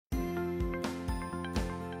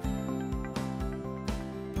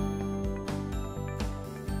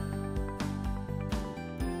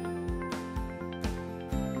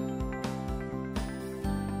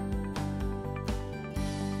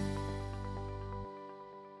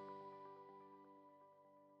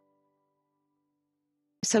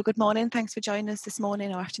So good morning. Thanks for joining us this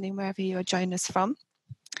morning or afternoon, wherever you are joining us from.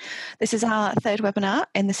 This is our third webinar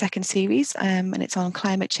in the second series, and it's on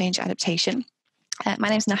climate change adaptation. My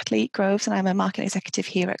name is Natalie Groves, and I'm a marketing executive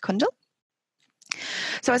here at Cundall.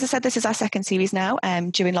 So as I said, this is our second series now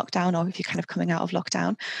during lockdown, or if you're kind of coming out of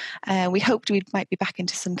lockdown. We hoped we might be back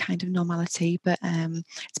into some kind of normality, but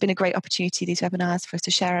it's been a great opportunity, these webinars, for us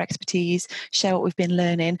to share our expertise, share what we've been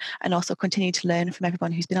learning, and also continue to learn from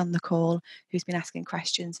everyone who's been on the call, who's been asking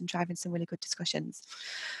questions and driving some really good discussions.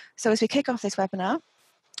 So as we kick off this webinar,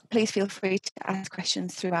 please feel free to ask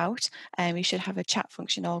questions throughout. You should have a chat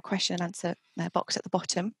function or question and answer box at the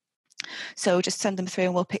bottom. So just send them through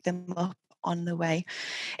and we'll pick them up on the way.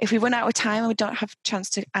 If we run out of time and we don't have a chance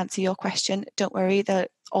to answer your question, don't worry, they're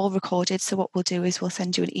all recorded. So what we'll do is we'll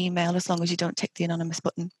send you an email as long as you don't tick the anonymous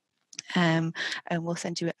button, and we'll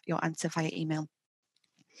send you your answer via email.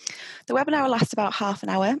 The webinar will last about half an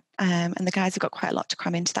hour, and the guys have got quite a lot to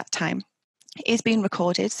cram into that time. It is being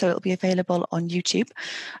recorded, so it'll be available on YouTube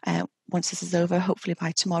once this is over, hopefully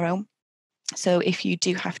by tomorrow. So if you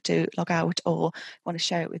do have to log out or want to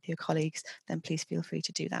share it with your colleagues, then please feel free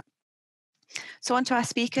to do that. So on to our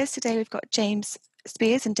speakers. Today we've got James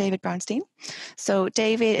Spears and David Brownstein. So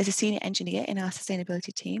David is a senior engineer in our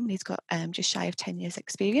sustainability team, and he's got just shy of 10 years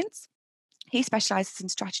experience. He specialises in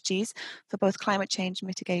strategies for both climate change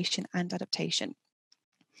mitigation and adaptation.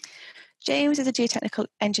 James is a geotechnical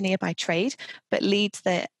engineer by trade, but leads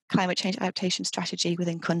the climate change adaptation strategy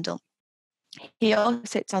within Cundall. He also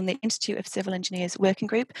sits on the Institute of Civil Engineers Working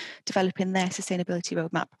Group, developing their sustainability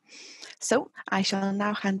roadmap. So I shall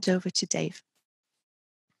now hand over to Dave.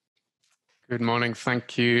 Good morning.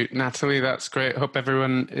 Thank you, Natalie. That's great. Hope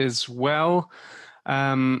everyone is well.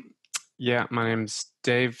 Yeah, my name's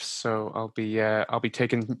Dave. So I'll be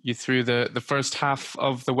taking you through the first half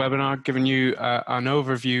of the webinar, giving you an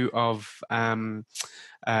overview of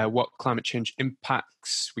what climate change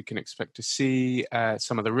impacts we can expect to see,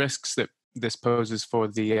 some of the risks that this poses for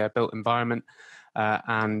the built environment,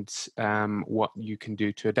 and what you can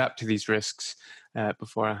do to adapt to these risks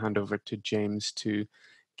before I hand over to James to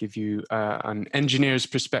give you an engineer's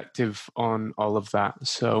perspective on all of that.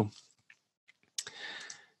 So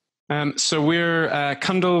we're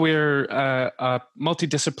Cundall. We're a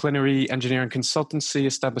multidisciplinary engineering consultancy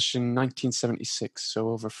established in 1976, so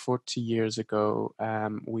over 40 years ago.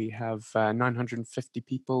 We have 950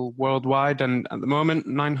 people worldwide, and at the moment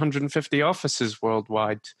 950 offices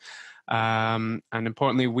worldwide. And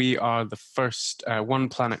importantly, we are the first One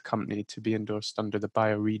Planet company to be endorsed under the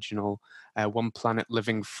bioregional One Planet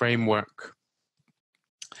Living framework.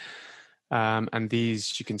 And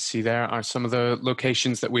these, you can see there, are some of the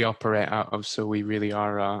locations that we operate out of. So we really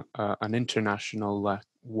are an international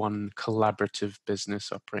one collaborative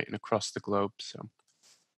business operating across the globe. So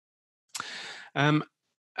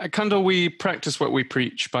at Cundall, we practice what we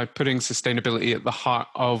preach by putting sustainability at the heart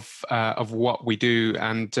of what we do.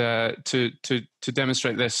 And to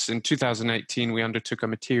demonstrate this, in 2018, we undertook a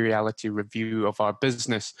materiality review of our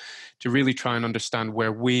business to really try and understand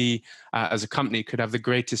where we, as a company, could have the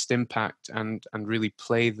greatest impact and really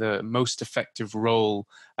play the most effective role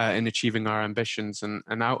in achieving our ambitions.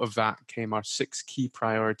 And out of that came our 6 key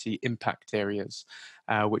priority impact areas,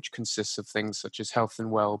 which consists of things such as health and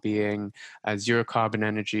well-being, zero carbon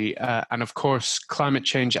energy, and of course, climate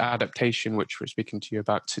change adaptation, which we're speaking to you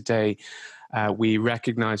about today. We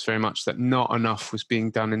recognize very much that not enough was being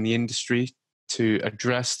done in the industry to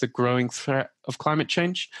address the growing threat of climate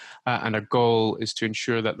change. And our goal is to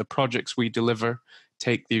ensure that the projects we deliver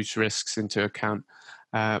take these risks into account.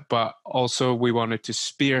 But also we wanted to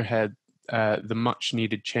spearhead the much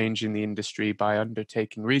needed change in the industry by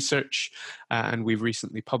undertaking research. And we've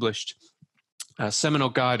recently published a seminal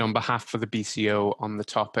guide on behalf of the BCO on the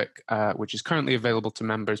topic, which is currently available to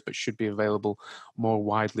members, but should be available more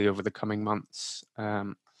widely over the coming months.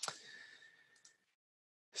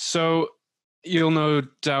 So you'll no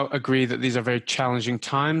doubt agree that these are very challenging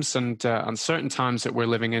times and uncertain times that we're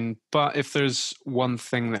living in. But if there's one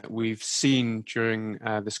thing that we've seen during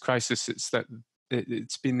this crisis, it's that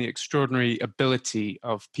it's been the extraordinary ability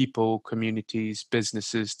of people, communities,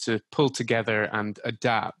 businesses to pull together and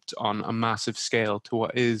adapt on a massive scale to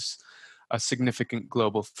what is a significant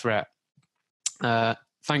global threat.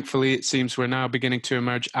 Thankfully, it seems we're now beginning to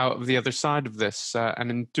emerge out of the other side of this.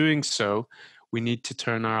 And in doing so, we need to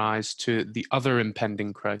turn our eyes to the other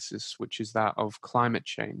impending crisis, which is that of climate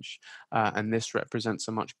change. And this represents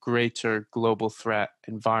a much greater global threat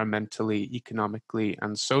environmentally, economically,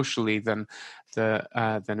 and socially than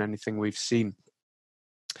anything we've seen.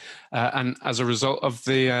 And as a result of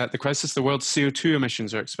the crisis, the world's CO2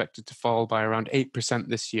 emissions are expected to fall by around 8%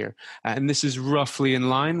 this year. And this is roughly in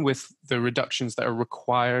line with the reductions that are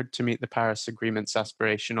required to meet the Paris Agreement's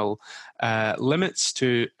aspirational limits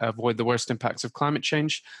to avoid the worst impacts of climate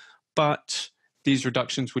change. But these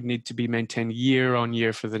reductions would need to be maintained year on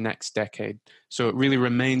year for the next decade. So it really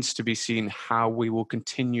remains to be seen how we will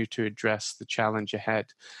continue to address the challenge ahead.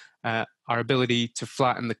 Our ability to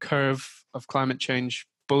flatten the curve of climate change,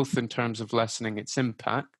 both in terms of lessening its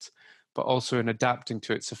impact, but also in adapting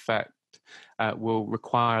to its effect, will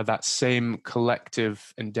require that same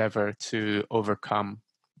collective endeavor to overcome.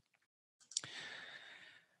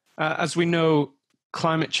 As we know,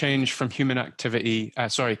 climate change from human activity,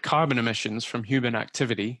 carbon emissions from human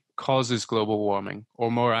activity causes global warming, or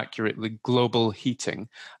more accurately, global heating,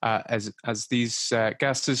 as these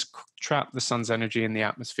gases trap the sun's energy in the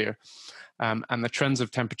atmosphere. And the trends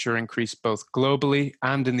of temperature increase both globally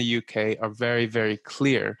and in the UK are very, very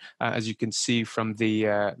clear, as you can see from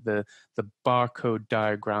the barcode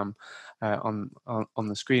diagram on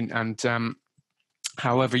the screen. And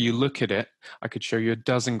however you look at it, I could show you a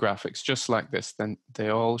dozen graphics just like this. Then they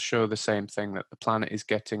all show the same thing, that the planet is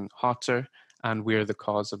getting hotter and we're the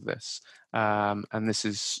cause of this. And this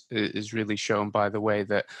is really shown by the way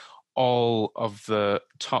that all of the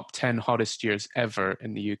top 10 hottest years ever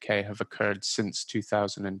in the UK have occurred since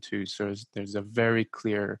 2002. So there's a very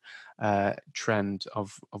clear trend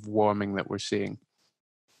of warming that we're seeing.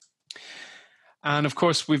 And of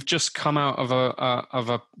course, we've just come out of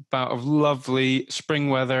a bout of lovely spring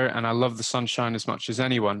weather, and I love the sunshine as much as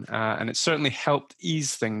anyone. And it certainly helped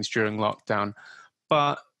ease things during lockdown.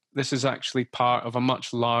 But this is actually part of a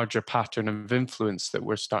much larger pattern of influence that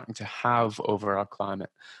we're starting to have over our climate.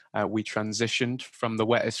 We transitioned from the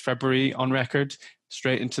wettest February on record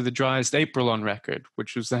straight into the driest April on record,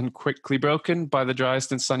 which was then quickly broken by the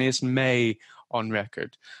driest and sunniest May on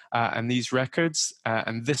record. And these records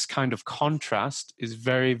and this kind of contrast is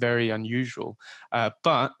very, very unusual.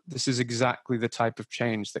 But this is exactly the type of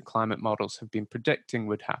change that climate models have been predicting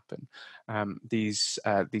would happen. These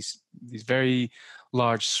very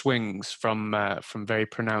large swings from very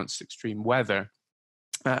pronounced extreme weather.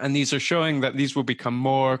 And these are showing that these will become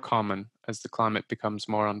more common as the climate becomes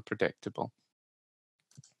more unpredictable.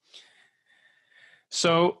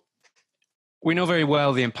 So we know very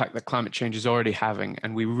well the impact that climate change is already having,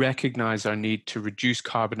 and we recognize our need to reduce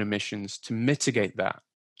carbon emissions to mitigate that.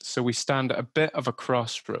 So we stand at a bit of a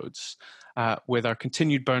crossroads. With our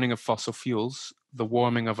continued burning of fossil fuels, the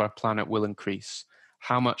warming of our planet will increase.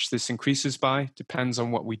 How much this increases by depends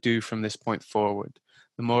on what we do from this point forward.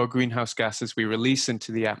 The more greenhouse gases we release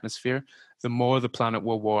into the atmosphere, the more the planet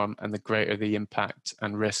will warm and the greater the impact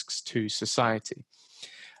and risks to society.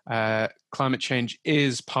 Climate change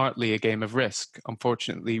is partly a game of risk.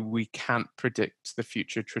 Unfortunately, we can't predict the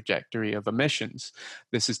future trajectory of emissions.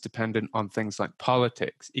 This is dependent on things like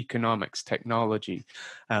politics, economics, technology,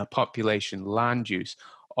 population, land use,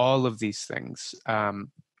 all of these things.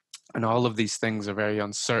 And all of these things are very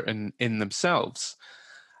uncertain in themselves.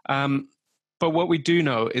 But what we do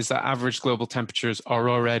know is that average global temperatures are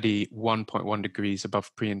already 1.1 degrees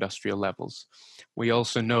above pre-industrial levels. We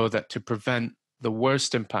also know that to prevent the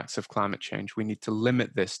worst impacts of climate change, we need to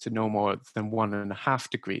limit this to no more than 1.5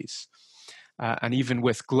 degrees. And even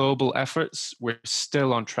with global efforts, we're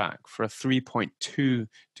still on track for a 3.2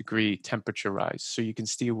 degree temperature rise. So you can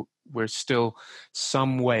see we're still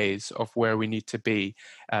some ways of where we need to be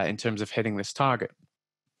in terms of hitting this target.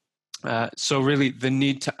 So really the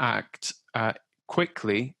need to act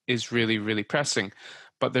quickly is really, really pressing,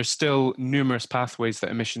 but there's still numerous pathways that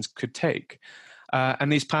emissions could take.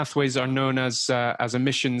 And these pathways are known as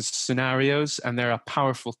emissions scenarios, and they're a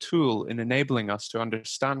powerful tool in enabling us to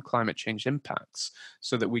understand climate change impacts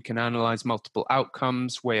so that we can analyze multiple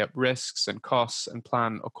outcomes, weigh up risks and costs, and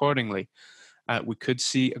plan accordingly. We could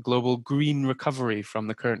see a global green recovery from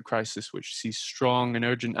the current crisis, which sees strong and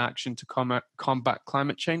urgent action to combat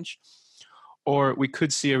climate change. Or we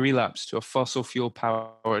could see a relapse to a fossil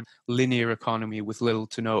fuel-powered linear economy with little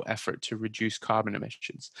to no effort to reduce carbon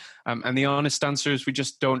emissions. And the honest answer is we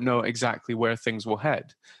just don't know exactly where things will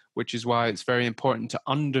head, which is why it's very important to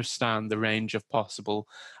understand the range of possible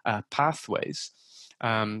pathways.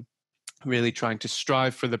 Really trying to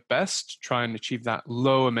strive for the best, try and achieve that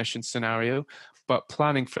low emission scenario, but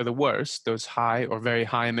planning for the worst, those high or very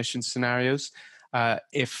high emission scenarios,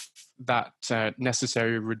 if that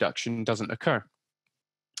necessary reduction doesn't occur.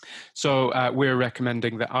 So we're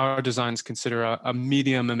recommending that our designs consider a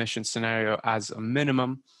medium emission scenario as a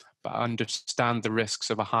minimum, but understand the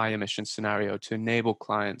risks of a high emission scenario to enable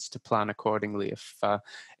clients to plan accordingly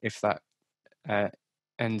if that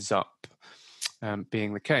ends up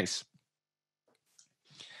being the case.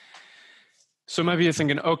 So maybe you're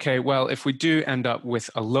thinking, okay, well, if we do end up with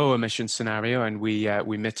a low emission scenario and we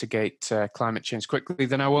mitigate climate change quickly,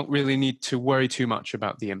 then I won't really need to worry too much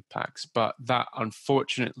about the impacts. But that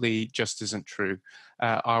unfortunately just isn't true.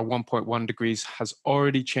 Our 1.1 degrees has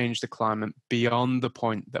already changed the climate beyond the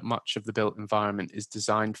point that much of the built environment is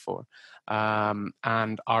designed for.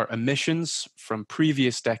 And our emissions from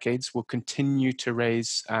previous decades will continue to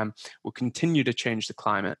change the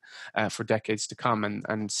climate for decades to come.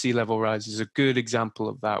 And sea level rise is a good example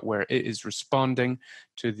of that, where it is responding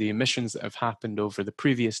to the emissions that have happened over the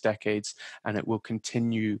previous decades, and it will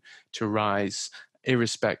continue to rise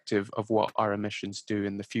irrespective of what our emissions do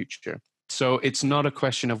in the future. So it's not a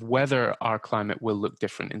question of whether our climate will look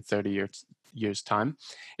different in 30 years' time.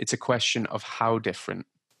 It's a question of how different.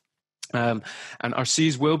 And our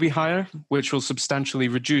seas will be higher, which will substantially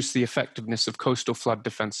reduce the effectiveness of coastal flood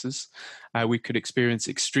defenses. We could experience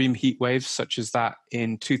extreme heat waves such as that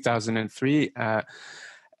in 2003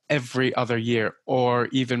 every other year, or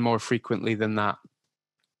even more frequently than that.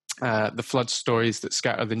 The flood stories that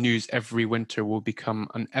scatter the news every winter will become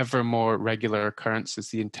an ever more regular occurrence as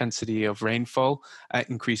the intensity of rainfall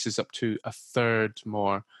increases up to a third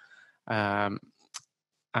more.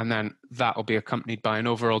 And then that will be accompanied by an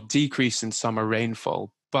overall decrease in summer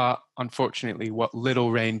rainfall. But unfortunately, what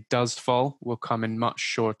little rain does fall will come in much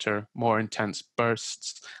shorter, more intense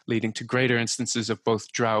bursts, leading to greater instances of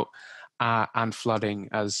both drought and flooding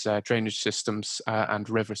as drainage systems and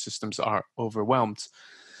river systems are overwhelmed.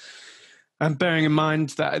 And bearing in mind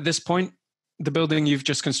that at this point, the building you've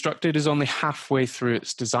just constructed is only halfway through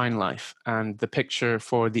its design life, and the picture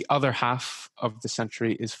for the other half of the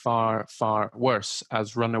century is far, far worse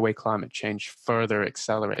as runaway climate change further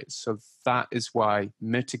accelerates. So that is why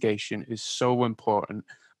mitigation is so important,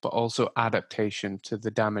 but also adaptation to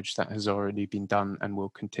the damage that has already been done and will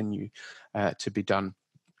continue to be done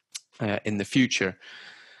in the future.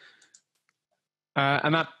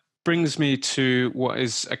 And that brings me to what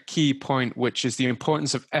is a key point, which is the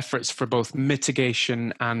importance of efforts for both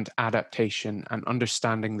mitigation and adaptation, and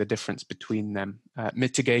understanding the difference between them.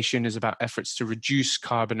 Mitigation is about efforts to reduce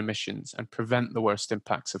carbon emissions and prevent the worst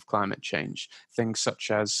impacts of climate change. Things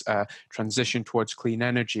such as transition towards clean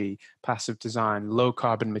energy, passive design, low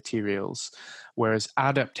carbon materials. Whereas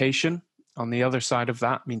adaptation, on the other side of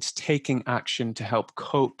that, means taking action to help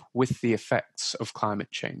cope with the effects of climate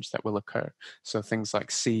change that will occur. So things like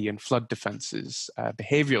sea and flood defenses,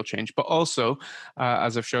 behavioral change, but also,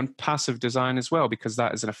 as I've shown, passive design as well, because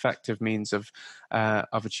that is an effective means of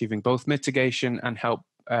achieving both mitigation and help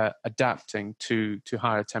adapting to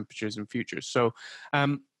higher temperatures in future. So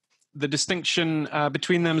the distinction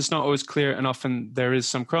between them is not always clear, and often there is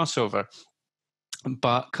some crossover.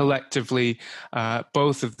 But collectively,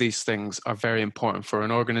 both of these things are very important for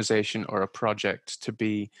an organization or a project to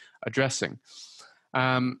be addressing.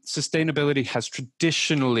 Sustainability has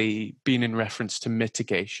traditionally been in reference to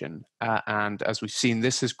mitigation. And as we've seen,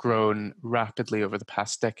 this has grown rapidly over the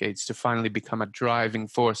past decades to finally become a driving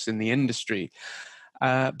force in the industry.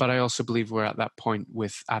 But I also believe we're at that point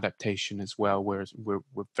with adaptation as well, where we're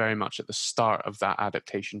very much at the start of that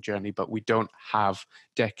adaptation journey, but we don't have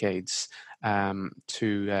decades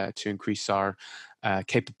to increase our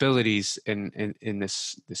capabilities in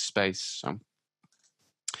this space.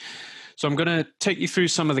 So I'm going to take you through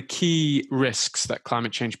some of the key risks that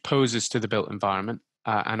climate change poses to the built environment.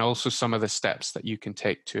 And also some of the steps that you can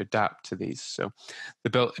take to adapt to these. So the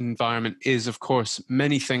built environment is, of course,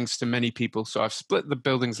 many things to many people. So I've split the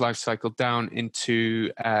building's life cycle down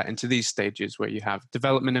into these stages, where you have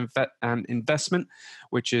development and investment,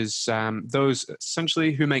 which is those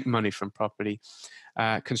essentially who make money from property.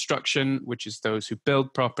 Construction, which is those who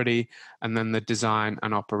build property, and then the design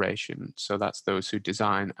and operation. So that's those who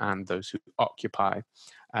design and those who occupy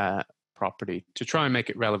property, to try and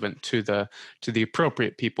make it relevant to the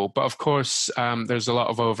appropriate people. But of course, there's a lot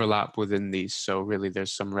of overlap within these. So really,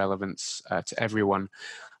 there's some relevance to everyone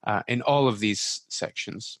in all of these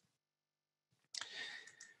sections.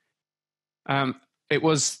 It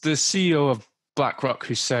was the CEO of BlackRock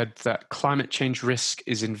who said that climate change risk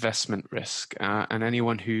is investment risk, and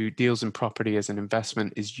anyone who deals in property as an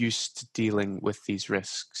investment is used to dealing with these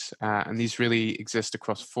risks. And these really exist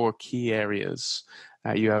across four key areas.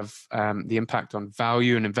 You have the impact on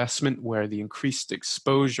value and investment, where the increased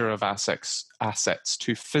exposure of assets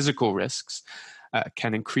to physical risks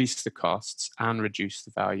can increase the costs and reduce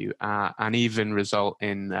the value, and even result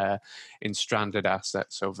in stranded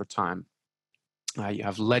assets over time. You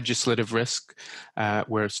have legislative risk.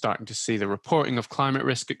 We're starting to see the reporting of climate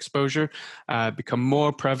risk exposure become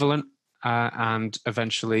more prevalent and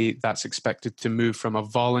eventually that's expected to move from a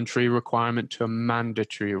voluntary requirement to a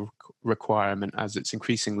mandatory requirement as it's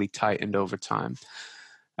increasingly tightened over time.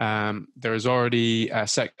 There is already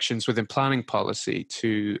sections within planning policy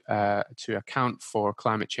to account for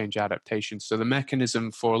climate change adaptation. So the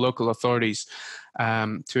mechanism for local authorities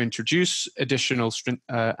to introduce additional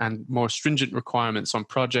and more stringent requirements on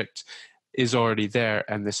project is already there,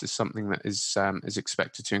 and this is something that is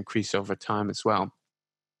expected to increase over time as well.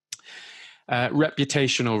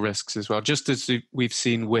 Reputational risks as well, just as we've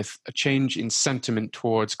seen with a change in sentiment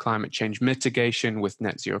towards climate change mitigation with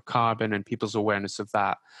net zero carbon and people's awareness of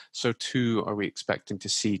that, so too are we expecting to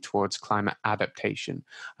see towards climate adaptation.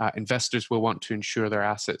 Investors will want to ensure their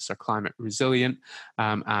assets are climate resilient,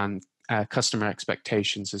 and customer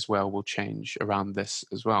expectations as well will change around this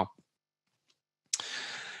as well.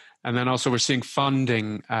 And then also we're seeing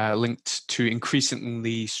funding linked to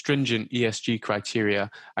increasingly stringent ESG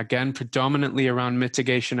criteria, again, predominantly around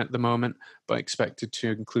mitigation at the moment, but expected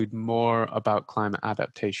to include more about climate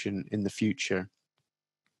adaptation in the future.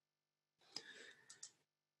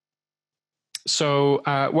 So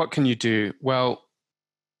what can you do? Well,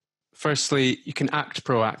 firstly, you can act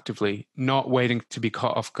proactively, not waiting to be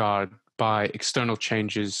caught off guard by external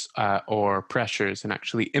changes or pressures, and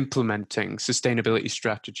actually implementing sustainability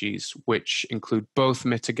strategies which include both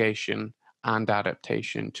mitigation and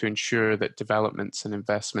adaptation to ensure that developments and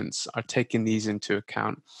investments are taking these into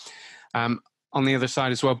account. On the other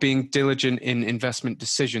side as well, being diligent in investment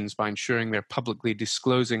decisions by ensuring they're publicly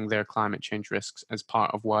disclosing their climate change risks as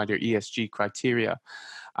part of wider ESG criteria.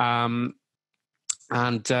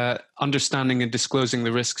 And understanding and disclosing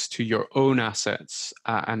the risks to your own assets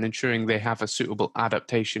and ensuring they have a suitable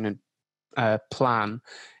adaptation and plan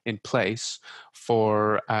in place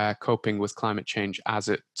for coping with climate change as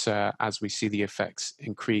we see the effects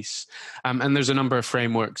increase. And there's a number of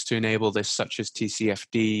frameworks to enable this, such as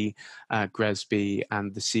TCFD, GRESB,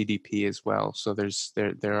 and the CDP as well. So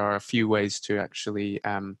there are a few ways to actually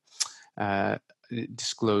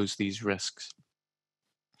disclose these risks.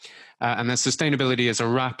 And then sustainability is a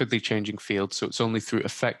rapidly changing field, so it's only through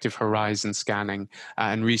effective horizon scanning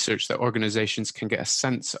and research that organizations can get a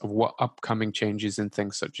sense of what upcoming changes in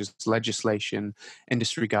things such as legislation,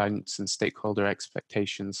 industry guidance, and stakeholder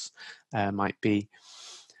expectations might be.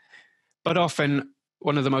 But often,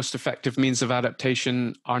 one of the most effective means of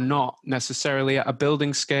adaptation are not necessarily at a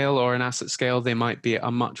building scale or an asset scale. They might be at a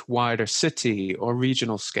much wider city or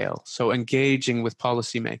regional scale. So engaging with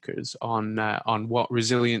policymakers on what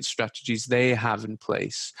resilience strategies they have in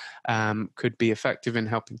place could be effective in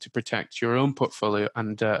helping to protect your own portfolio.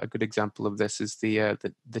 And a good example of this is the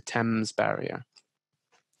Thames barrier.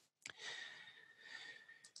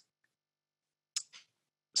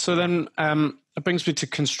 So then it brings me to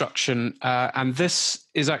construction, and this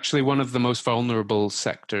is actually one of the most vulnerable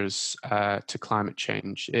sectors to climate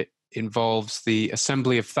change. It involves the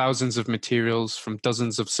assembly of thousands of materials from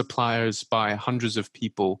dozens of suppliers by hundreds of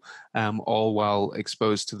people, all while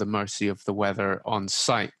exposed to the mercy of the weather on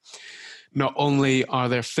site. Not only are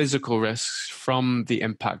there physical risks from the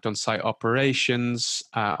impact on site operations,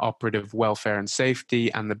 operative welfare and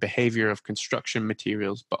safety, and the behavior of construction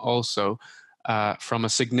materials, but also from a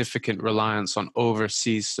significant reliance on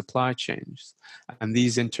overseas supply chains. And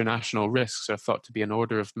these international risks are thought to be an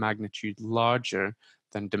order of magnitude larger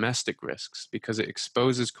than domestic risks, because it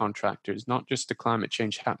exposes contractors not just to climate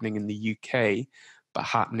change happening in the UK, but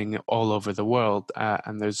happening all over the world.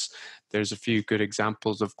 And there's a few good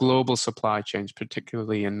examples of global supply chains,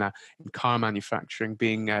 particularly in car manufacturing,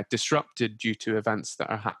 being disrupted due to events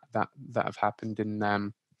that have happened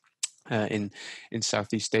in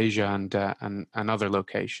Southeast Asia and other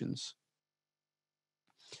locations.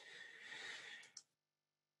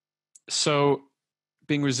 So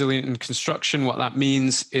being resilient in construction, what that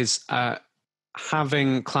means is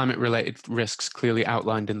having climate-related risks clearly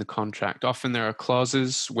outlined in the contract. Often there are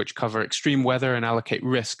clauses which cover extreme weather and allocate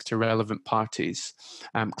risk to relevant parties.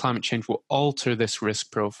 Climate change will alter this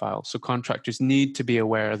risk profile, so contractors need to be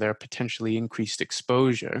aware of their potentially increased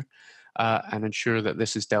exposure and ensure that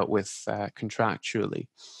this is dealt with contractually.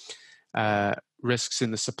 Risks in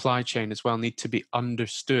the supply chain as well need to be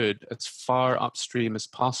understood as far upstream as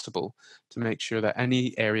possible to make sure that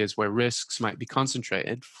any areas where risks might be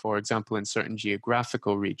concentrated, for example, in certain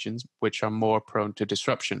geographical regions, which are more prone to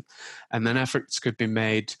disruption. And then efforts could be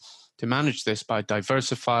made to manage this by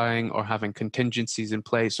diversifying or having contingencies in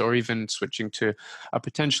place, or even switching to a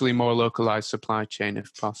potentially more localized supply chain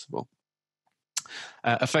if possible.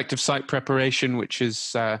 Effective site preparation, which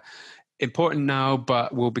is important now,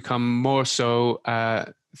 but will become more so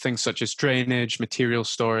things such as drainage, material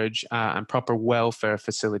storage, and proper welfare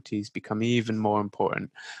facilities become even more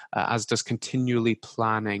important, as does continually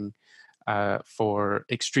planning for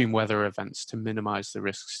extreme weather events to minimize the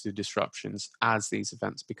risks to disruptions as these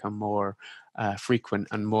events become more frequent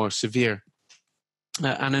and more severe.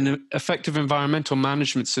 And an effective environmental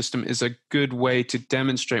management system is a good way to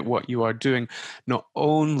demonstrate what you are doing, not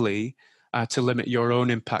only to limit your own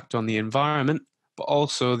impact on the environment, but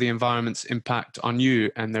also the environment's impact on you.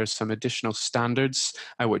 And there's some additional standards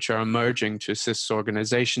which are emerging to assist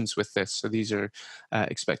organizations with this. So these are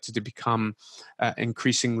expected to become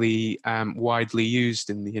increasingly widely used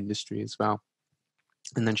in the industry as well.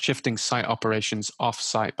 And then shifting site operations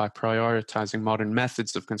off-site by prioritizing modern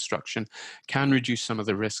methods of construction can reduce some of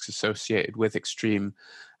the risks associated with extreme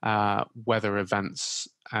weather events,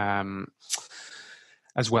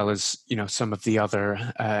 as well as some of the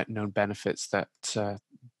other known benefits that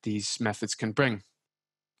these methods can bring.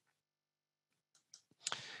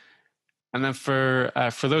 And then for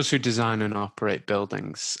those who design and operate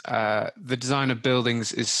buildings, the design of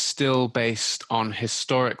buildings is still based on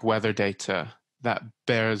historic weather data that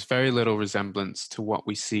bears very little resemblance to what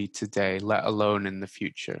we see today, let alone in the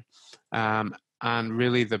future. And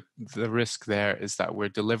really the risk there is that we're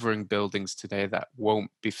delivering buildings today that won't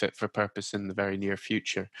be fit for purpose in the very near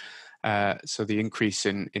future. So the increase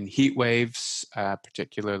in heat waves,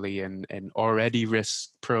 particularly in already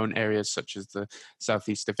risk-prone areas such as the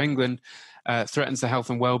southeast of England, threatens the health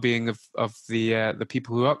and well-being of the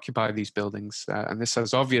people who occupy these buildings. And this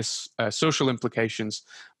has obvious social implications,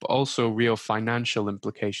 but also real financial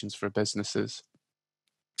implications for businesses.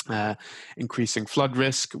 Increasing flood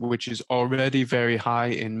risk, which is already very high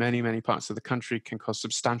in many parts of the country, can cause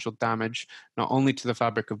substantial damage, not only to the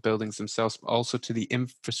fabric of buildings themselves, but also to the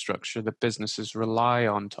infrastructure that businesses rely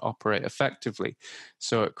on to operate effectively.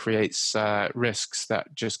 So it creates risks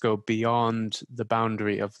that just go beyond the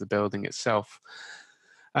boundary of the building itself.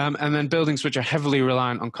 And then buildings which are heavily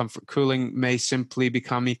reliant on comfort cooling may simply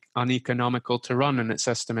become uneconomical to run, and it's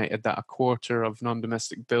estimated that a quarter of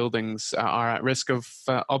non-domestic buildings are at risk of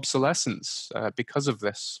obsolescence because of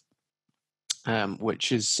this,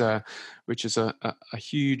 which is a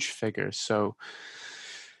huge figure. So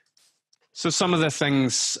some of the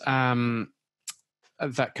things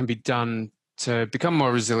that can be done to become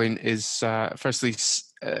more resilient is firstly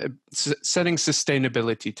setting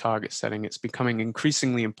sustainability target setting. It's becoming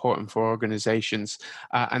increasingly important for organizations,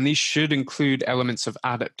 and these should include elements of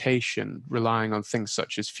adaptation, relying on things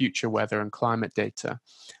such as future weather and climate data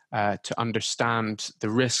to understand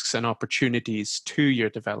the risks and opportunities to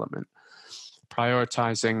your development.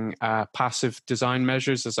 Prioritizing passive design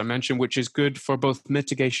measures, as I mentioned, which is good for both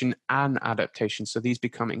mitigation and adaptation. So these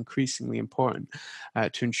become increasingly important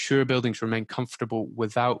to ensure buildings remain comfortable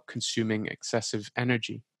without consuming excessive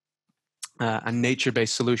energy. And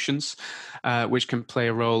nature-based solutions, which can play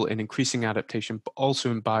a role in increasing adaptation, but also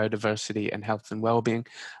in biodiversity and health and well-being.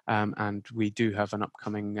 And we do have an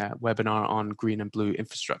upcoming webinar on green and blue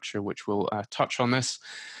infrastructure, which will touch on this.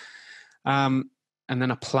 And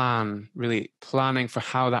then a plan, really planning for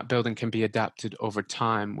how that building can be adapted over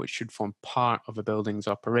time, which should form part of a building's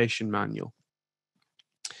operation manual.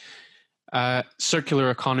 Circular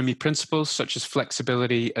economy principles such as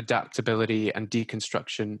flexibility, adaptability, and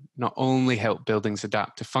deconstruction not only help buildings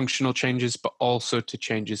adapt to functional changes, but also to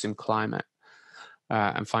changes in climate.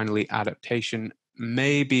 And finally, adaptation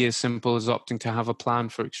may be as simple as opting to have a plan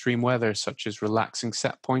for extreme weather, such as relaxing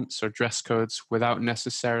set points or dress codes without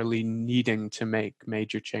necessarily needing to make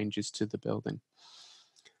major changes to the building.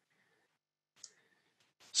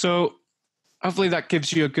 So hopefully that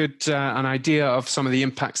gives you a good an idea of some of the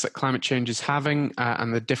impacts that climate change is having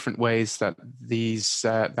and the different ways that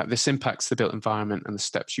this impacts the built environment and the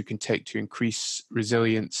steps you can take to increase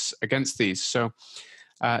resilience against these. So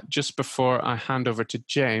just before I hand over to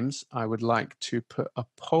James, I would like to put a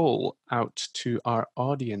poll out to our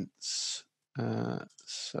audience.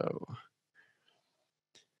 So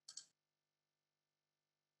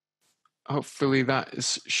hopefully that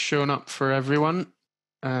is shown up for everyone.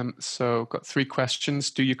 So I've got 3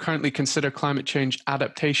 questions. Do you currently consider climate change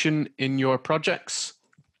adaptation in your projects?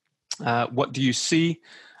 What do you see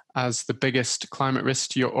as the biggest climate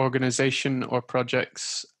risk to your organization or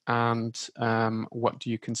projects? And what do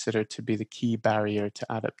you consider to be the key barrier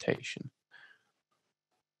to adaptation?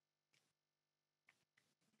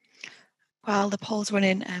 While the poll's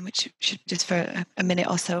running, which should just for a minute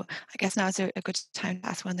or so, I guess now is a good time to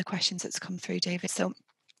ask one of the questions that's come through, David. So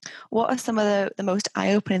what are some of the most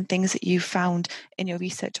eye-opening things that you've found in your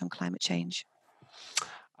research on climate change?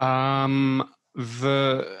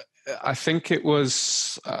 I think it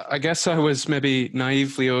was, I guess I was maybe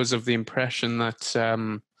naively always of the impression that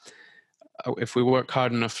if we work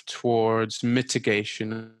hard enough towards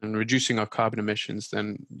mitigation and reducing our carbon emissions,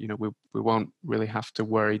 then we won't really have to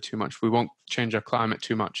worry too much. We won't change our climate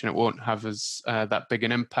too much, and it won't have as that big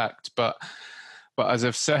an impact. But as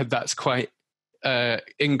I've said, that's quite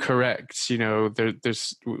incorrect.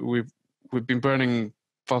 We've been burning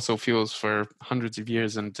fossil fuels for hundreds of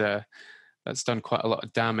years, and that's done quite a lot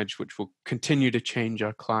of damage, which will continue to change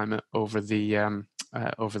our climate over the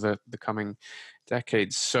coming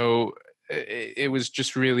decades. So it was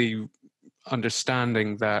just really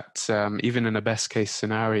understanding that even in a best case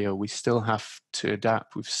scenario, we still have to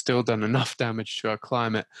adapt. We've still done enough damage to our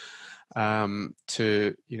climate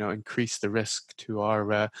to increase the risk to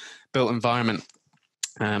our built environment.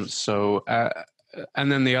 And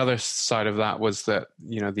then the other side of that was that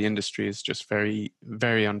the industry is just very,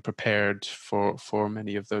 very unprepared for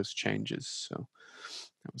many of those changes. So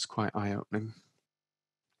that was quite eye-opening.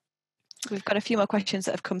 We've got a few more questions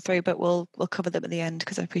that have come through, but we'll cover them at the end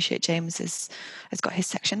because I appreciate James has got his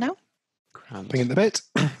section now. Grand. Bring in the bit.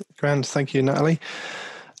 Grand. Thank you, Natalie.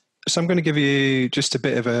 So I'm going to give you just a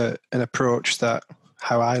bit of an approach that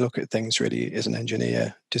how I look at things really as an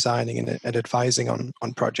engineer, designing and advising on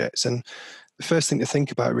projects. And the first thing to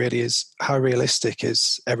think about really is how realistic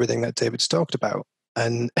is everything that David's talked about.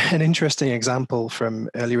 And an interesting example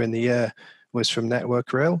from earlier in the year was from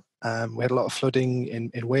Network Rail. We had a lot of flooding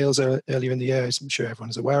in Wales earlier in the year, as I'm sure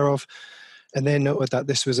everyone's aware of. And they noted that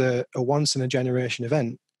this was a once-in-a-generation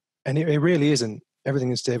event. And it really isn't.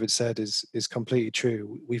 Everything as David said is completely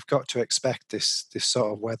true. We've got to expect this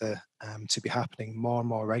sort of weather to be happening more and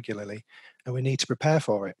more regularly, and we need to prepare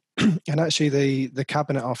for it. And actually the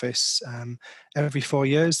Cabinet Office, every 4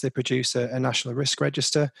 years, they produce a national risk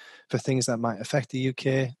register for things that might affect the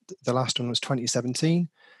UK. The last one was 2017.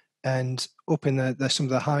 And up in some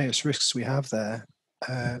of the highest risks we have there,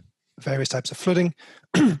 various types of flooding,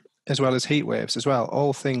 as well as heat waves as well,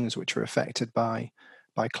 all things which are affected by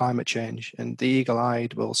climate change. And the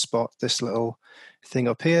eagle-eyed will spot this little thing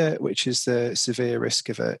up here, which is the severe risk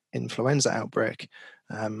of an influenza outbreak.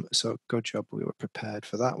 So good job we were prepared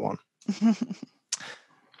for that one.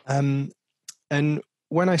 And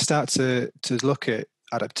when I start to look at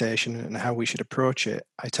adaptation and how we should approach it,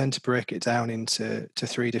 I tend to break it down into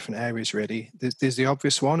three different areas really. There's the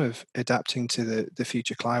obvious one of adapting to the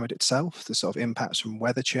future climate itself, the sort of impacts from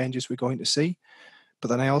weather changes we're going to see. But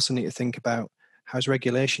then I also need to think about how's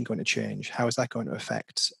regulation going to change? How is that going to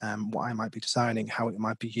affect what I might be designing, how it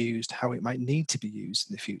might be used, how it might need to be used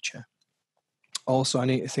in the future? Also, I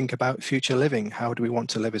need to think about future living. How do we want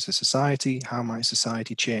to live as a society? How might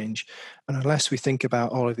society change? And unless we think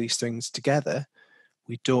about all of these things together,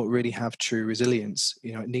 we don't really have true resilience.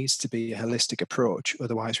 It needs to be a holistic approach.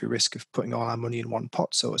 Otherwise, we risk of putting all our money in one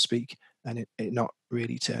pot, so to speak, and it not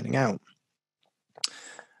really turning out.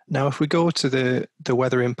 Now, if we go to the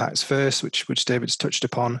weather impacts first, which David's touched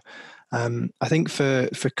upon, I think for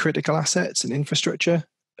critical assets and infrastructure,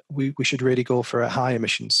 we should really go for a high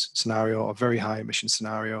emissions scenario, a very high emissions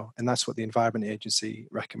scenario, and that's what the Environment Agency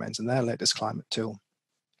recommends in their latest climate tool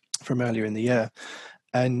from earlier in the year.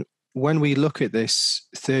 And when we look at this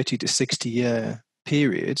 30 to 60 year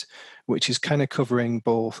period, which is kind of covering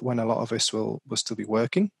both when a lot of us will still be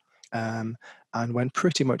working, and when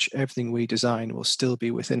pretty much everything we design will still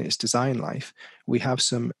be within its design life, we have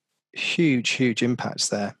some huge impacts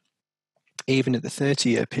there. Even at the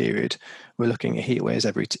 30-year period, we're looking at heat waves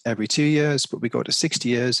every 2 years, but we go to 60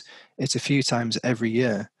 years, it's a few times every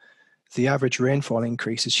year. The average rainfall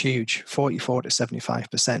increase is huge, 44 to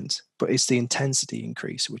 75%, but it's the intensity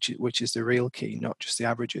increase, which is the real key, not just the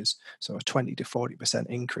averages. So a 20 to 40%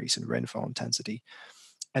 increase in rainfall intensity.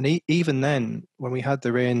 And even then, when we had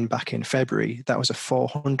the rain back in February, that was a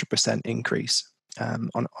 400% increase on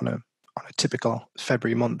a typical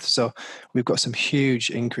February month. So we've got some huge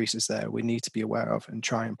increases there we need to be aware of and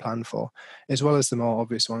try and plan for, as well as the more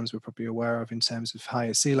obvious ones we're probably aware of in terms of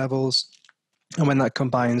higher sea levels. And when that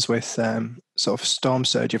combines with sort of storm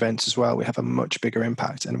surge events as well, we have a much bigger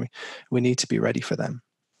impact, and we need to be ready for them.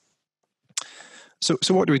 So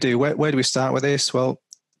what do we do? Where do we start with this? Well,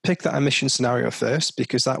 pick that emission scenario first,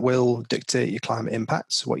 because that will dictate your climate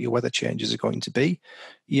impacts, what your weather changes are going to be.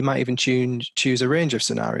 You might even choose a range of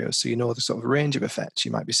scenarios, so you know the sort of range of effects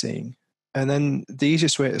you might be seeing. And then the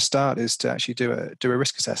easiest way to start is to actually do a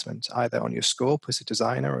risk assessment, either on your scope as a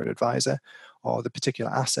designer or an advisor, or the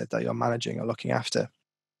particular asset that you're managing or looking after.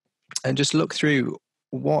 And just look through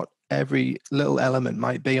what every little element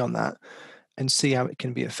might be on that and see how it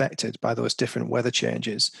can be affected by those different weather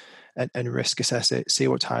changes, and risk assess it, see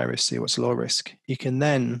what's high risk, see what's low risk. You can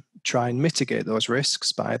then try and mitigate those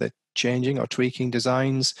risks by either changing or tweaking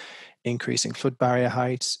designs, increasing flood barrier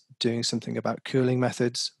heights, doing something about cooling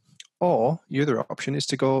methods. Or the other option is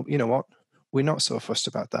to go, you know what, we're not so fussed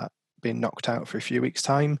about that being knocked out for a few weeks'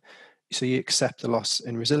 time, so you accept the loss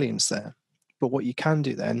in resilience there. But what you can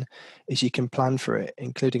do then is you can plan for it,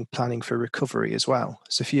 including planning for recovery as well.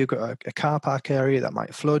 So if you've got a car park area that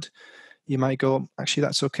might flood, you might go, actually,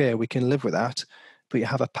 that's okay, we can live with that, but you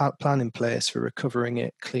have a plan in place for recovering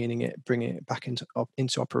it, cleaning it, bringing it back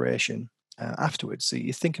into operation afterwards. So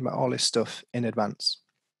you're thinking about all this stuff in advance.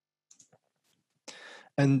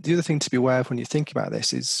 And the other thing to be aware of when you think about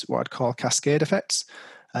this is what I'd call cascade effects.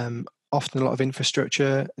 Often a lot of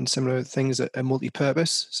infrastructure and similar things are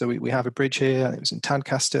multi-purpose. So we have a bridge here, and it was in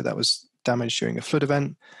Tadcaster, that was damaged during a flood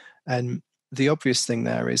event. And the obvious thing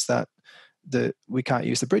there is that we can't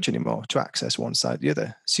use the bridge anymore to access one side or the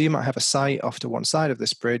other. So you might have a site off to one side of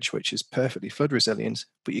this bridge, which is perfectly flood resilient,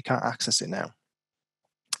 but you can't access it now.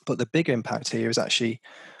 But the big impact here is actually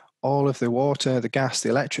all of the water, the gas, the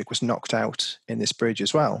electric was knocked out in this bridge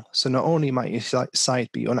as well. So not only might your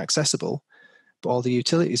site be inaccessible, but all the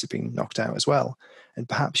utilities have been knocked out as well. And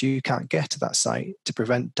perhaps you can't get to that site to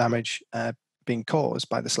prevent damage being caused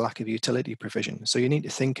by this lack of utility provision. So you need to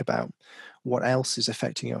think about what else is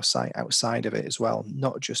affecting your site outside of it as well,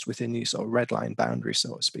 not just within these sort of red line boundaries,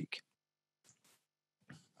 so to speak.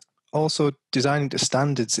 Also, designing to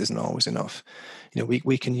standards isn't always enough.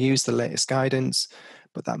 We can use the latest guidance,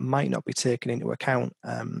 but that might not be taken into account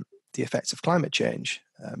the effects of climate change.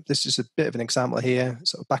 This is a bit of an example here.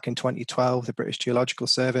 So back in 2012, the British Geological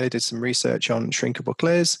Survey did some research on shrinkable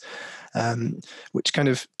clays, which kind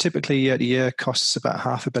of typically year to year costs about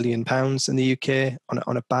 £500 million in the UK.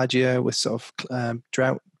 On a bad year with sort of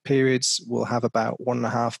drought periods, we'll have about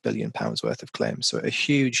 £1.5 billion worth of claims. So a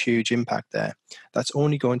huge impact there. That's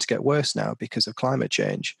only going to get worse now because of climate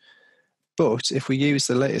change. But if we use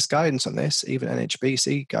the latest guidance on this, even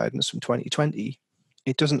NHBC guidance from 2020,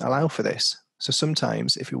 it doesn't allow for this. So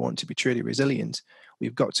sometimes if we want to be truly resilient,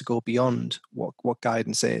 we've got to go beyond what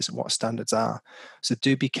guidance is and what standards are. So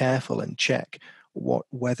do be careful and check what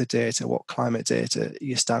weather data, what climate data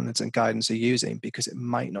your standards and guidance are using, because it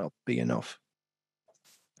might not be enough.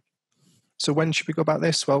 So when should we go about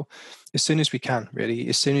this? Well, as soon as we can, really.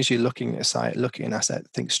 As soon as you're looking at a site, looking at an asset,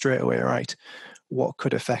 think straight away, right, what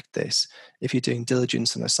could affect this? If you're doing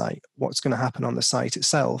diligence on a site, what's going to happen on the site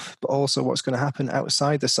itself, but also what's going to happen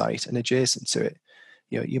outside the site and adjacent to it.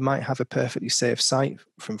 You might have a perfectly safe site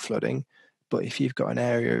from flooding, but if you've got an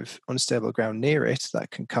area of unstable ground near it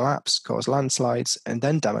that can collapse, cause landslides, and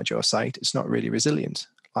then damage your site, it's not really resilient.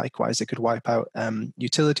 Likewise, it could wipe out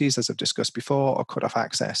utilities, as I've discussed before, or cut off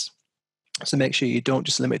access. So make sure you don't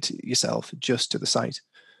just limit yourself just to the site.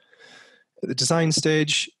 At the design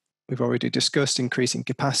stage, we've already discussed increasing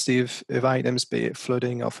capacity of items, be it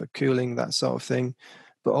flooding or for cooling, that sort of thing.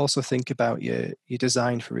 But also think about your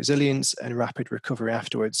design for resilience and rapid recovery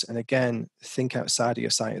afterwards. And again, think outside of your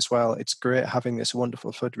site as well. It's great having this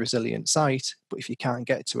wonderful flood resilient site, but if you can't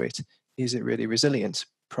get to it, is it really resilient?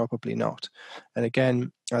 Probably not. And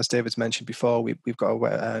again, as David's mentioned before, we've got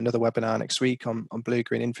another webinar next week on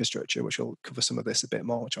blue-green infrastructure, which will cover some of this a bit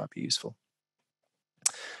more, which might be useful.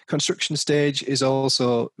 Construction stage is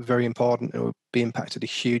also very important. It will be impacted a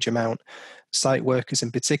huge amount. Site workers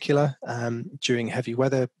in particular, during heavy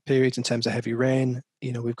weather periods in terms of heavy rain,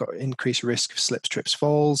 we've got increased risk of slips, trips,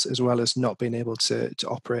 falls, as well as not being able to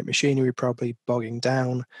operate machinery properly, bogging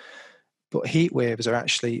down. But heat waves are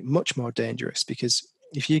actually much more dangerous, because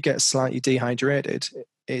if you get slightly dehydrated,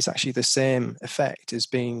 it's actually the same effect as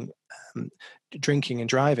being drinking and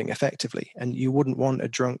driving effectively. And you wouldn't want a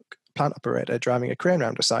drunk plant operator driving a crane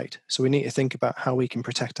around a site. So we need to think about how we can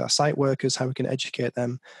protect our site workers, how we can educate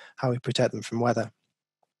them, how we protect them from weather.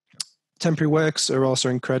 Temporary works are also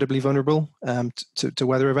incredibly vulnerable to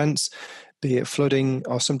weather events, be it flooding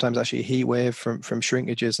or sometimes actually a heat wave from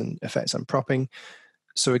shrinkages and effects on propping.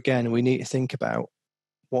 So again, we need to think about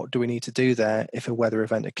what do we need to do there if a weather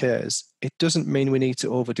event occurs. It doesn't mean we need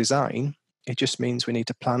to over-design. It just means we need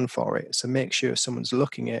to plan for it. So make sure someone's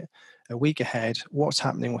looking at a week ahead, what's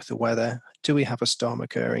happening with the weather, do we have a storm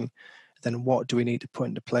occurring, then what do we need to put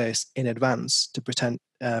into place in advance to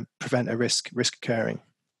prevent a risk occurring.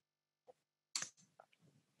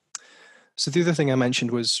 So the other thing I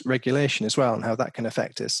mentioned was regulation as well, and how that can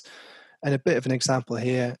affect us. And a bit of an example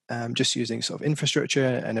here, just using sort of infrastructure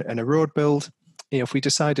and a road build. If we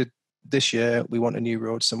decided this year we want a new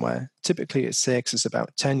road somewhere, typically it takes us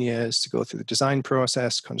about 10 years to go through the design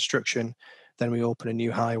process, construction, then we open a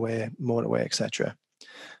new highway, motorway, etc.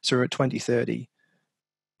 So we're at 2030.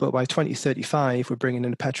 But by 2035, we're bringing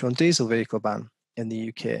in a petrol and diesel vehicle ban in the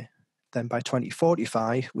UK. then by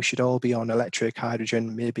 2045, we should all be on electric,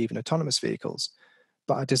 hydrogen, maybe even autonomous vehicles.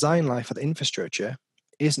 But our design life for the infrastructure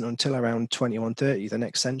isn't until around 2130, the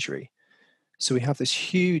next century. So we have this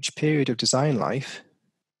huge period of design life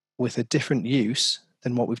with a different use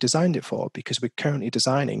than what we've designed it for, because we're currently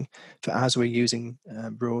designing for as we're using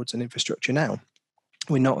roads and infrastructure now.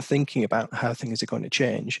 We're not thinking about how things are going to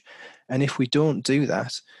change. And if we don't do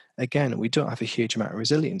that, again, we don't have a huge amount of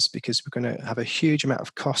resilience, because we're going to have a huge amount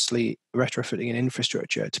of costly retrofitting in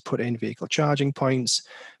infrastructure to put in vehicle charging points,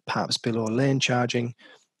 perhaps below lane charging.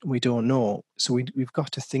 We don't know. So we've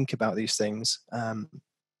got to think about these things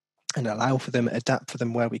and allow for them, adapt for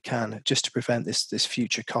them where we can, just to prevent this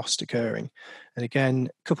future cost occurring. And again,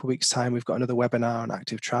 a couple of weeks' time, we've got another webinar on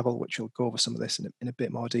active travel, which will go over some of this in a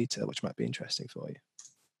bit more detail, which might be interesting for you.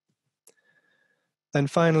 Then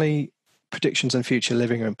finally, predictions on future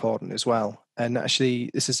living are important as well. And actually,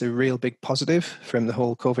 this is a real big positive from the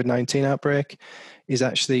whole COVID-19 outbreak, is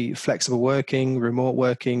actually flexible working, remote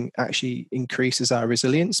working actually increases our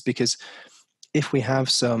resilience, because if we have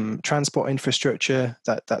some transport infrastructure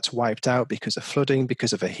that's wiped out because of flooding,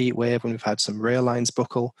 because of a heat wave, when we've had some rail lines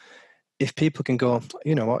buckle, if people can go,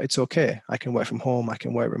 you know what, it's okay, I can work from home, I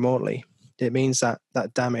can work remotely, it means that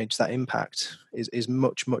that damage, that impact is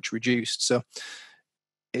much, much reduced. So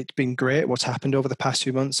it's been great what's happened over the past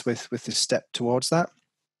few months with this step towards that.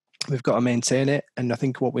 We've got to maintain it. And I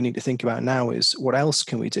think what we need to think about now is what else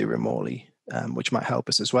can we do remotely, which might help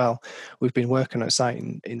us as well. We've been working on a site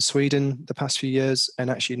in Sweden the past few years, and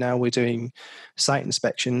actually now we're doing site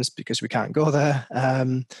inspections, because we can't go there,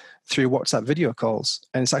 through WhatsApp video calls,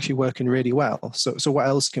 and it's actually working really well. So what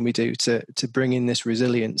else can we do to bring in this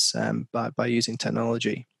resilience by using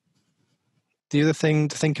technology? The other thing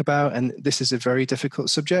to think about, and this is a very difficult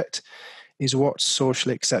subject, is what's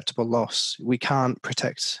socially acceptable loss. We can't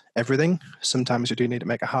protect everything. Sometimes we do need to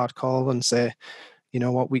make a hard call and say, you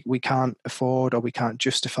know what, we can't afford, or we can't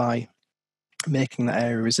justify making that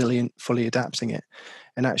area resilient, fully adapting it.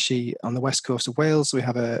 And actually, on the west coast of Wales, we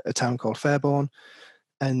have a town called Fairborn.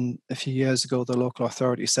 And a few years ago, the local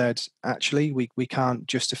authority said, actually, we can't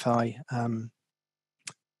justify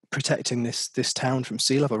protecting this town from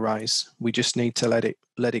sea level rise. We just need to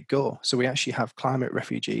let it go. So we actually have climate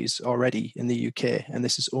refugees already in the UK, and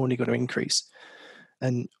this is only going to increase.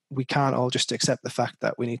 And we can't all just accept the fact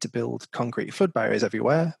that we need to build concrete flood barriers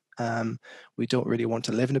everywhere. We don't really want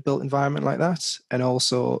to live in a built environment like that. And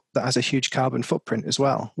also that has a huge carbon footprint as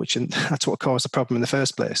well, which that's what caused the problem in the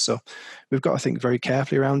first place. So we've got to think very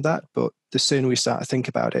carefully around that. But the sooner we start to think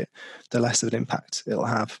about it, the less of an impact it'll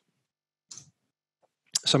have.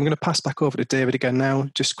 So I'm going to pass back over to David again now,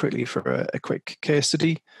 just quickly for a quick case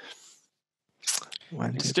study.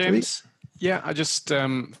 Thanks, James. Yeah, I just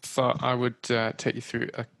thought I would take you through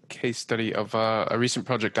a case study of a recent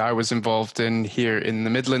project I was involved in here in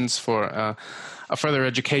the Midlands for a further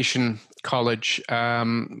education college.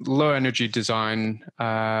 Low energy design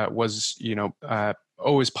was,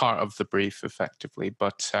 always part of the brief, effectively,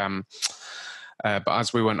 but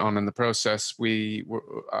as we went on in the process,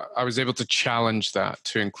 I was able to challenge that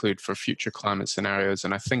to include for future climate scenarios,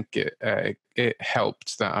 and I think it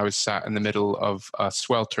helped that I was sat in the middle of a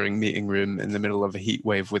sweltering meeting room in the middle of a heat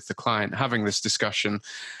wave with the client having this discussion.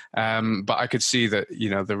 But I could see that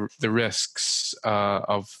the risks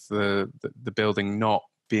of the building not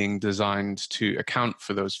being designed to account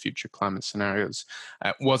for those future climate scenarios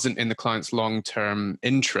wasn't in the client's long-term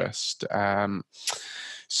interest.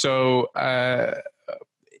 So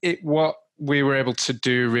what we were able to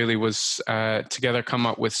do really was together come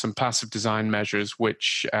up with some passive design measures,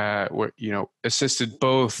 which were assisted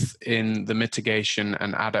both in the mitigation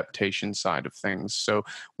and adaptation side of things. So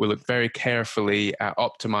we looked very carefully at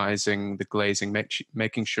optimizing the glazing,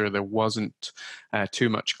 making sure there wasn't too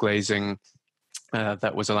much glazing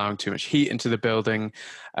that was allowing too much heat into the building.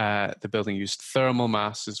 The building used thermal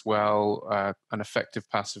mass as well, an effective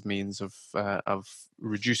passive means of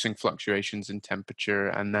reducing fluctuations in temperature,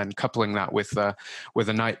 and then coupling that with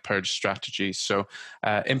a night purge strategy. So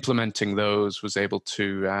implementing those was able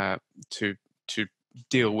to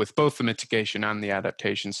deal with both the mitigation and the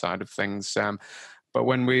adaptation side of things. But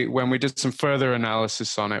when we did some further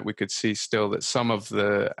analysis on it, we could see still that some of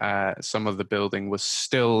the building was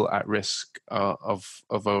still at risk of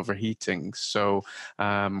overheating. So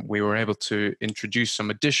we were able to introduce some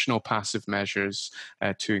additional passive measures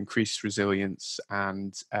to increase resilience,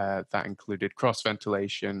 and that included cross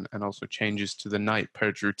ventilation and also changes to the night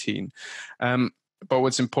purge routine. But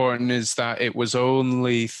what's important is that it was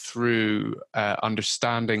only through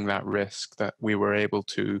understanding that risk that we were able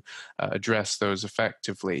to address those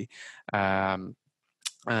effectively.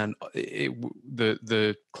 And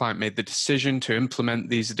the client made the decision to implement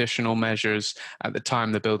these additional measures at the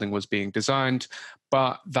time the building was being designed,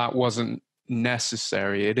 but that wasn't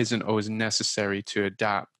necessary. It isn't always necessary to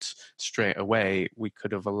adapt straight away. We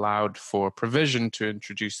could have allowed for provision to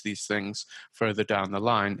introduce these things further down the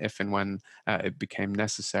line if and when it became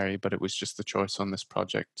necessary, but it was just the choice on this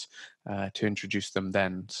project to introduce them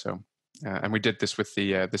then. So, and we did this with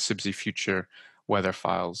the SIBSI Future weather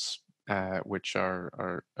files, which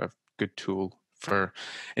are a good tool for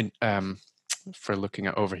looking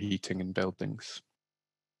at overheating in buildings.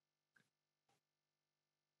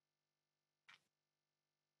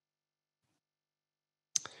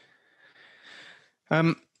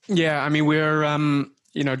 Yeah, I mean, we're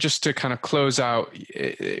just to kind of close out,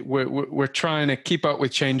 we're trying to keep up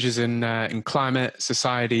with changes in climate,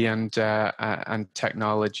 society, and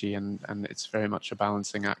technology, and it's very much a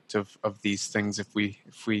balancing act of these things. If we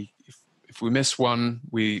miss one,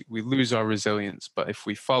 we lose our resilience. But if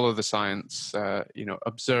we follow the science,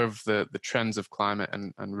 observe the trends of climate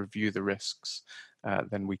and review the risks,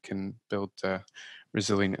 then we can build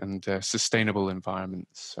resilient and sustainable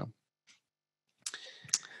environments. So.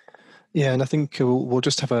 Yeah, and I think we'll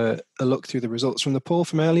just have a look through the results from the poll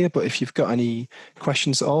from earlier, but if you've got any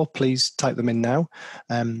questions at all, please type them in now.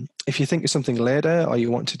 If you think of something later or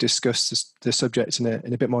you want to discuss the subject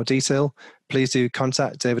in a bit more detail, please do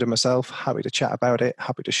contact David and myself. Happy to chat about it,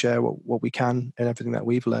 happy to share what we can and everything that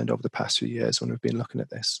we've learned over the past few years when we've been looking at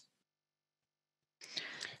this.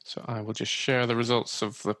 So I will just share the results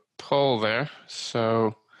of the poll there.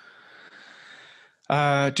 So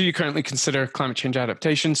do you currently consider climate change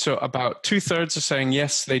adaptation? So about 2/3 are saying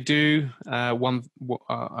yes, they do. Around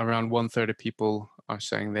 1/3 of people are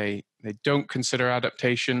saying they don't consider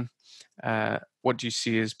adaptation. What do you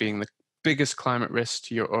see as being the biggest climate risk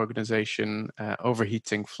to your organization?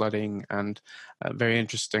 Overheating, flooding, and very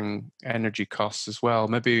interesting energy costs as well.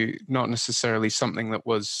 Maybe not necessarily something that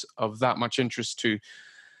was of that much interest to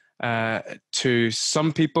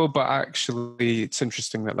some people, but actually it's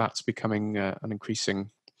interesting that that's becoming an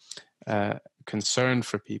increasing concern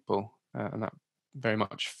for people, and that very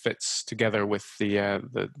much fits together with the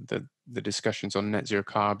discussions on net zero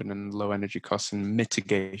carbon and low energy costs and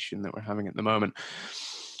mitigation that we're having at the moment.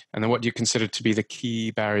 And then what do you consider to be the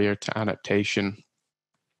key barrier to adaptation?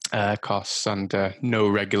 Costs and no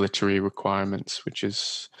regulatory requirements, which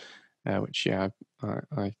I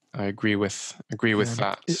agree with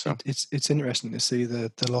that. So It's interesting to see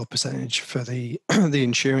the low percentage for the the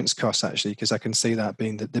insurance costs, actually, because I can see that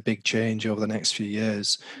being the big change over the next few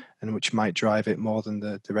years, and which might drive it more than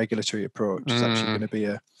the regulatory approach is actually going to be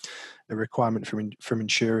a requirement from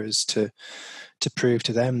insurers to prove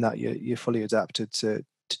to them that you're fully adapted to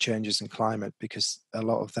changes in climate, because a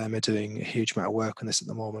lot of them are doing a huge amount of work on this at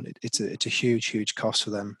the moment. It's a huge cost for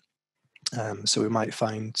them. So we might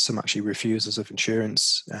find some actually refusals of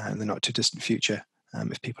insurance in the not too distant future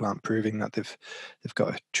if people aren't proving that they've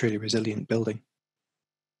got a truly resilient building.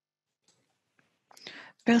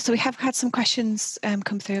 Bill, so we have had some questions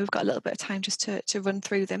come through. We've got a little bit of time just to run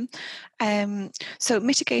through them. So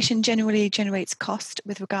mitigation generally generates cost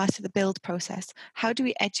with regards to the build process. How do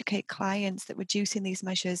we educate clients that reducing these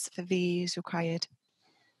measures for VE is required?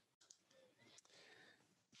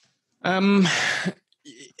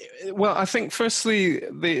 Well, I think firstly,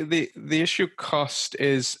 the issue of cost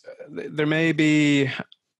is there may be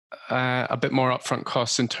a bit more upfront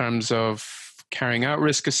costs in terms of carrying out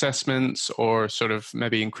risk assessments, or sort of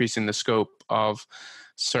maybe increasing the scope of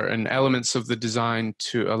certain elements of the design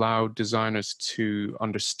to allow designers to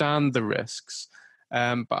understand the risks.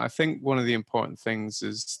 But I think one of the important things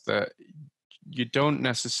is that you don't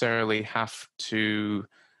necessarily have to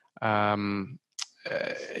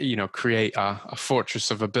create a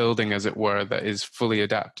fortress of a building, as it were, that is fully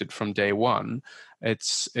adapted from day one.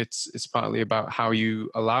 It's partly about how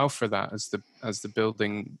you allow for that as the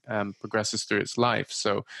building progresses through its life.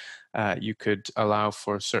 So you could allow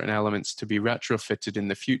for certain elements to be retrofitted in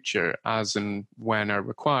the future as and when are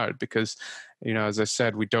required, because, as I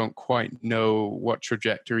said, we don't quite know what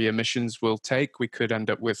trajectory emissions will take. We could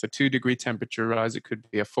end up with a 2-degree temperature rise. It could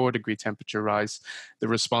be a 4-degree temperature rise. The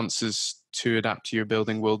responses to adapt to your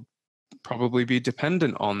building will probably be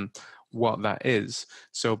dependent on what that is.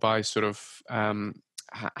 So by sort of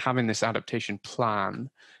having this adaptation plan,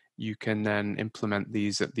 you can then implement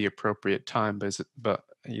these at the appropriate time. But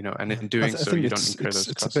and in doing so, you don't incur those costs.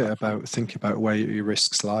 It's a bit about thinking about where your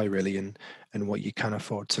risks lie, really, and what you can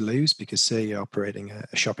afford to lose. Because say you're operating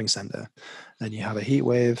a shopping centre and you have a heat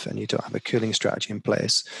wave and you don't have a cooling strategy in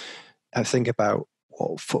place, and think about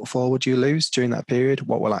what footfall would you lose during that period?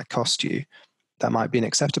 What will that cost you? That might be an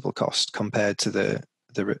acceptable cost compared to the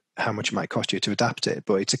how much it might cost you to adapt it,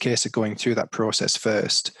 but it's a case of going through that process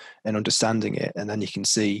first and understanding it, and then you can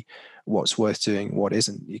see what's worth doing, what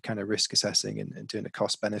isn't. You're kind of risk assessing and doing a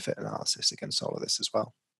cost benefit analysis against all of this as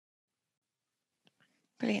well.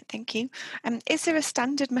 Brilliant, thank you. Is there a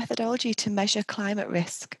standard methodology to measure climate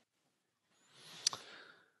risk?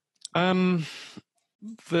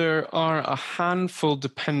 There are a handful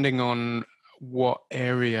depending on what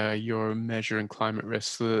area you're measuring climate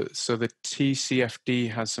risk. So the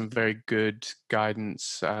TCFD has some very good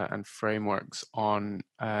guidance and frameworks on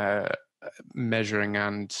measuring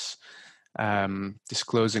and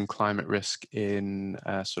disclosing climate risk in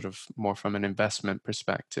sort of more from an investment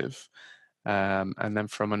perspective. And then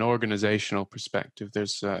from an organizational perspective,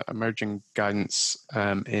 there's emerging guidance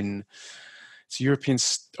in it's European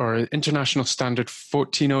or International Standard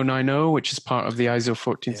 14090, which is part of the ISO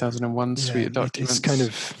 14001 suite of documents. It's kind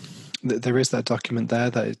of, there is that document there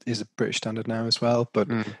that is a British standard now as well, but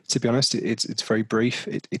to be honest, it's very brief.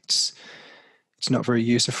 It's not very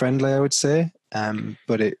user friendly, I would say.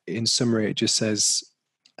 But in summary, it just says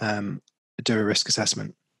do a risk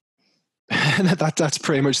assessment. That's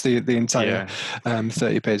pretty much the entire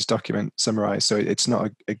 30-page document summarized. So it's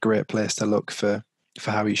not a great place to look for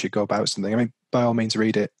how you should go about something. I mean, by all means,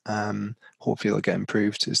 read it. Hopefully, it'll get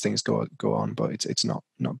improved as things go on. But it's not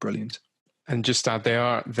brilliant. And just add,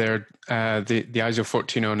 the ISO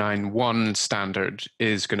 14091 standard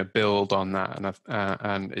is going to build on that,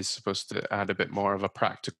 and is supposed to add a bit more of a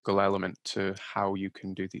practical element to how you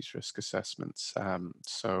can do these risk assessments.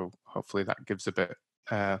 So hopefully, that gives a bit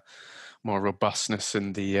more robustness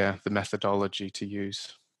in the methodology to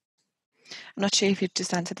use. I'm not sure if you've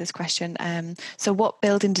just answered this question. So what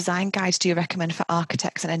building design guides do you recommend for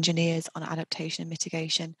architects and engineers on adaptation and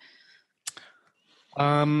mitigation?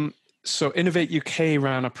 So Innovate UK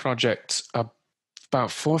ran a project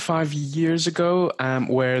about 4 or 5 years ago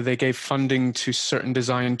where they gave funding to certain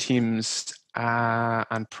design teams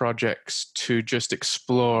and projects to just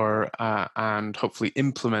explore and hopefully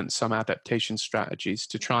implement some adaptation strategies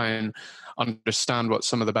to try and understand what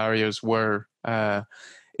some of the barriers were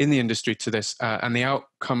in the industry to this. And the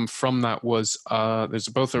outcome from that was there's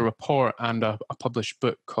both a report and a published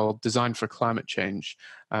book called Design for Climate Change.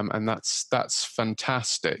 And that's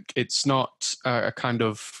fantastic. It's not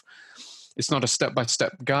it's not a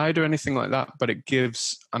step-by-step guide or anything like that, but it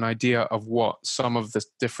gives an idea of what some of the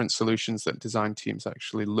different solutions that design teams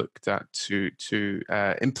actually looked at to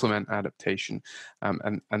implement adaptation.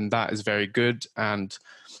 And that is very good. And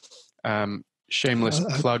shameless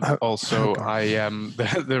plug also,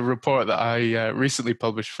 the report that I recently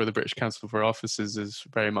published for the British Council for Offices is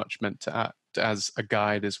very much meant to act as a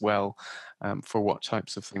guide as well for what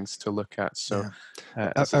types of things to look at. So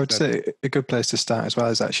I would say a good place to start as well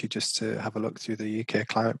is actually just to have a look through the UK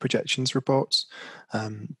climate projections reports,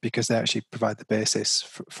 because they actually provide the basis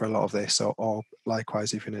for a lot of this, or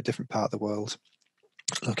likewise if you're in a different part of the world,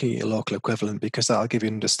 looking at your local equivalent, because that'll give you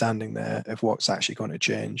an understanding there of what's actually going to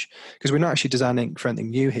change. Because we're not actually designing for anything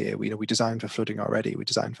new here. We design for flooding already. We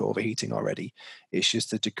design for overheating already. It's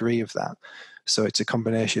just the degree of that. So it's a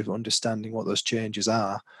combination of understanding what those changes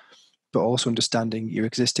are, but also understanding your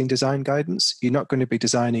existing design guidance. You're not going to be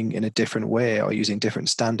designing in a different way or using different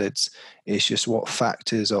standards. It's just what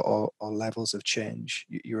factors or levels of change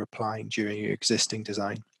you're applying during your existing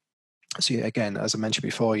design. So again, as I mentioned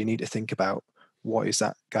before, you need to think about, what is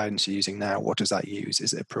that guidance you're using now? What does that use?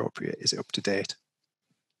 Is it appropriate? Is it up to date?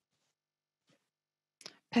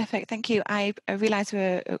 Perfect, thank you. I realise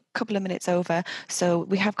we're a couple of minutes over, so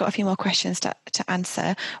we have got a few more questions to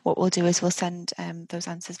answer. What we'll do is we'll send those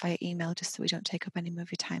answers via email, just so we don't take up any more of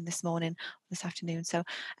your time this afternoon. So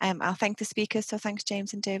I'll thank the speakers. So thanks,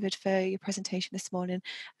 James and David, for your presentation this morning.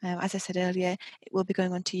 As I said earlier, it will be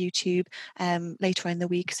going onto YouTube later in the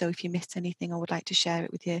week, so if you missed anything or would like to share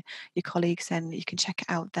it with your colleagues, then you can check it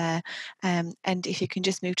out there. And if you can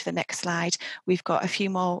just move to the next slide, we've got a few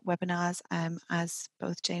more webinars, as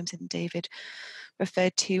both James and David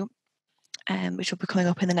referred to, which will be coming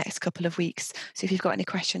up in the next couple of weeks. So if you've got any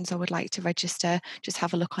questions or would like to register, just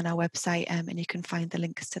have a look on our website, and you can find the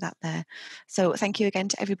links to that there. So thank you again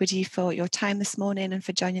to everybody for your time this morning and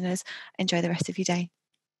for joining us. Enjoy the rest of your day.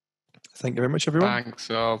 Thank you very much, everyone.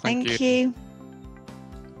 Thanks all. Thank you. You.